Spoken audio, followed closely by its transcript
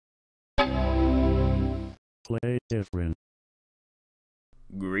Play different.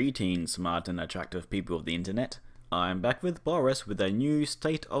 Greetings, smart and attractive people of the internet. I'm back with Boris with a new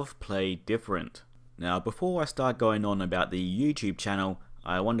State of Play Different. Now, before I start going on about the YouTube channel,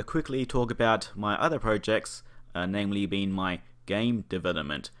 I want to quickly talk about my other projects, namely being my game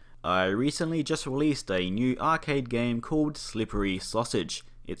development. I recently just released a new arcade game called Slippery Sausage.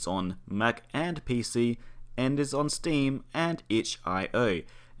 It's on Mac and PC and is on Steam and itch.io.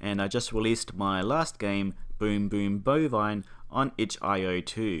 And I just released my last game, Boom Boom Bovine, on itch.io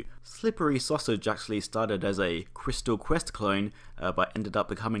too. Slippery Sausage actually started as a Crystal Quest clone, but ended up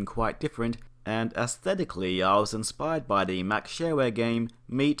becoming quite different, and aesthetically I was inspired by the Mac shareware game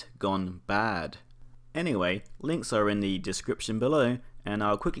Meat Gone Bad. Anyway, links are in the description below, and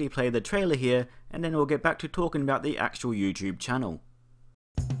I'll quickly play the trailer here, and then we'll get back to talking about the actual YouTube channel.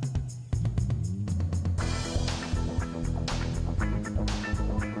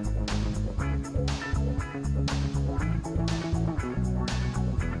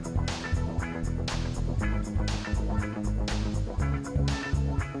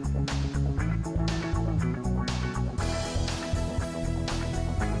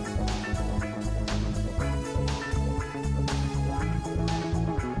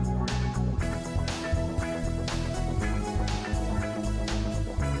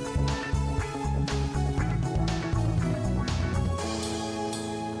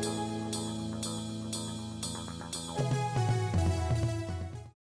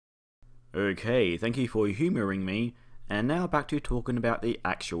 Okay, thank you for humouring me, and now back to talking about the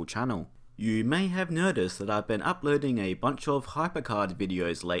actual channel. You may have noticed that I've been uploading a bunch of HyperCard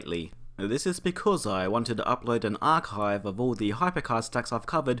videos lately. This is because I wanted to upload an archive of all the HyperCard stacks I've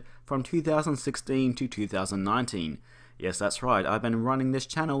covered from 2016 to 2019. Yes, that's right, I've been running this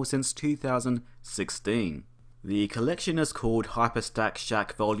channel since 2016. The collection is called Hyperstack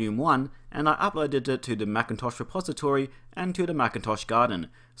Shack Volume 1, and I uploaded it to the Macintosh repository and to the Macintosh Garden.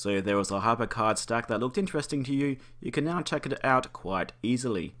 So if there was a HyperCard stack that looked interesting to you, you can now check it out quite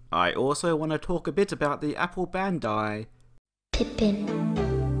easily. I also want to talk a bit about the Apple Bandai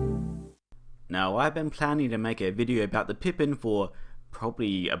Pippin. Now, I've been planning to make a video about the Pippin for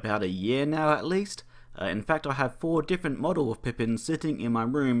probably about a year now at least. In fact, I have 4 different models of Pippin sitting in my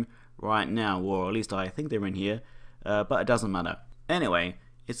room right now, or at least I think they're in here, but it doesn't matter. Anyway,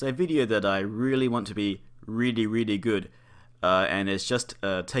 it's a video that I really want to be really good, and it's just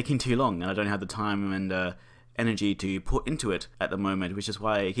taking too long, and I don't have the time and energy to put into it at the moment, which is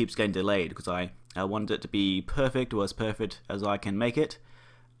why it keeps getting delayed, because I want it to be perfect, or as perfect as I can make it,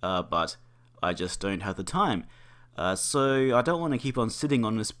 but I just don't have the time. So I don't want to keep on sitting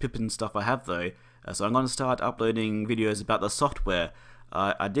on this Pippin stuff I have though, so I'm going to start uploading videos about the software.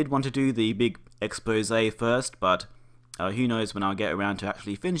 I did want to do the big expose first, but who knows when I'll get around to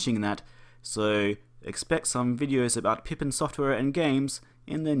actually finishing that, so expect some videos about Pippin software and games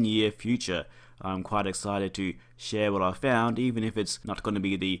in the near future. I'm quite excited to share what I found, even if it's not going to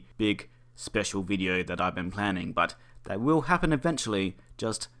be the big special video that I've been planning, but that will happen eventually,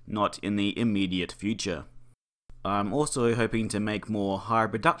 just not in the immediate future. I'm also hoping to make more higher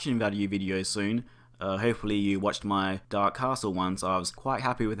production value videos soon. Hopefully you watched my Dark Castle ones. I was quite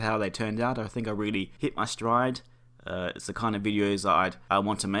happy with how they turned out. I think I really hit my stride. It's the kind of videos that I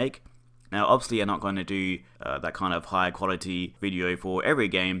want to make. Now obviously I'm not going to do that kind of high quality video for every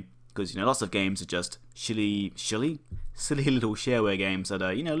game, because lots of games are just silly little shareware games that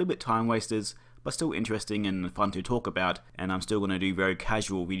are a little bit time wasters, but still interesting and fun to talk about, and I'm still going to do very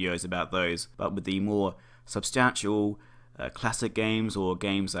casual videos about those. But with the more substantial classic games, or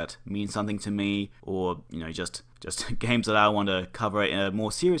games that mean something to me, or just games that I want to cover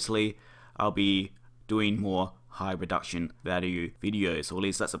more seriously, I'll be doing more high production value videos, or at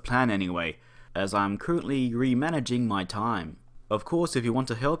least that's a plan anyway, as I'm currently remanaging my time. Of course, if you want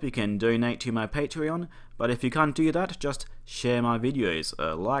to help, you can donate to my Patreon, but if you can't do that, just share my videos,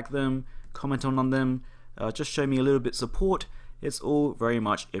 like them, comment on them, just show me a little bit of support. It's all very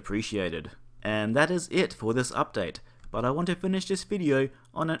much appreciated. And that is it for this update, but I want to finish this video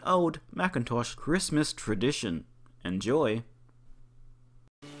on an old Macintosh Christmas tradition. Enjoy!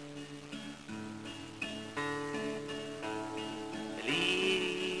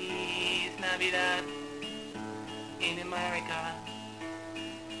 Feliz Navidad in America.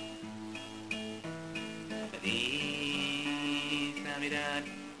 Feliz Navidad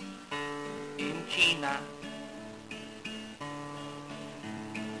in China.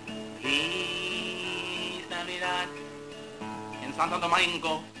 Feliz Navidad in Santo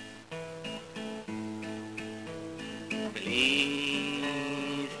Domingo.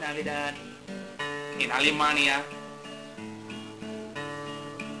 Feliz Navidad in Alemania.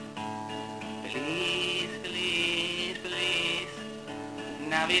 Feliz, feliz, feliz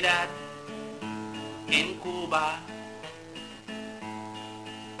Navidad en Cuba.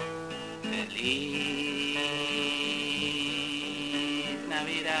 Feliz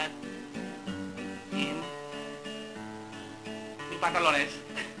Navidad en mis pantalones.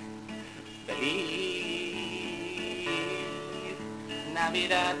 Feliz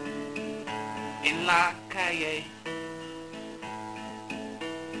Navidad en la calle.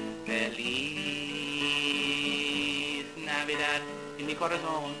 Feliz Navidad en mi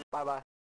corazón.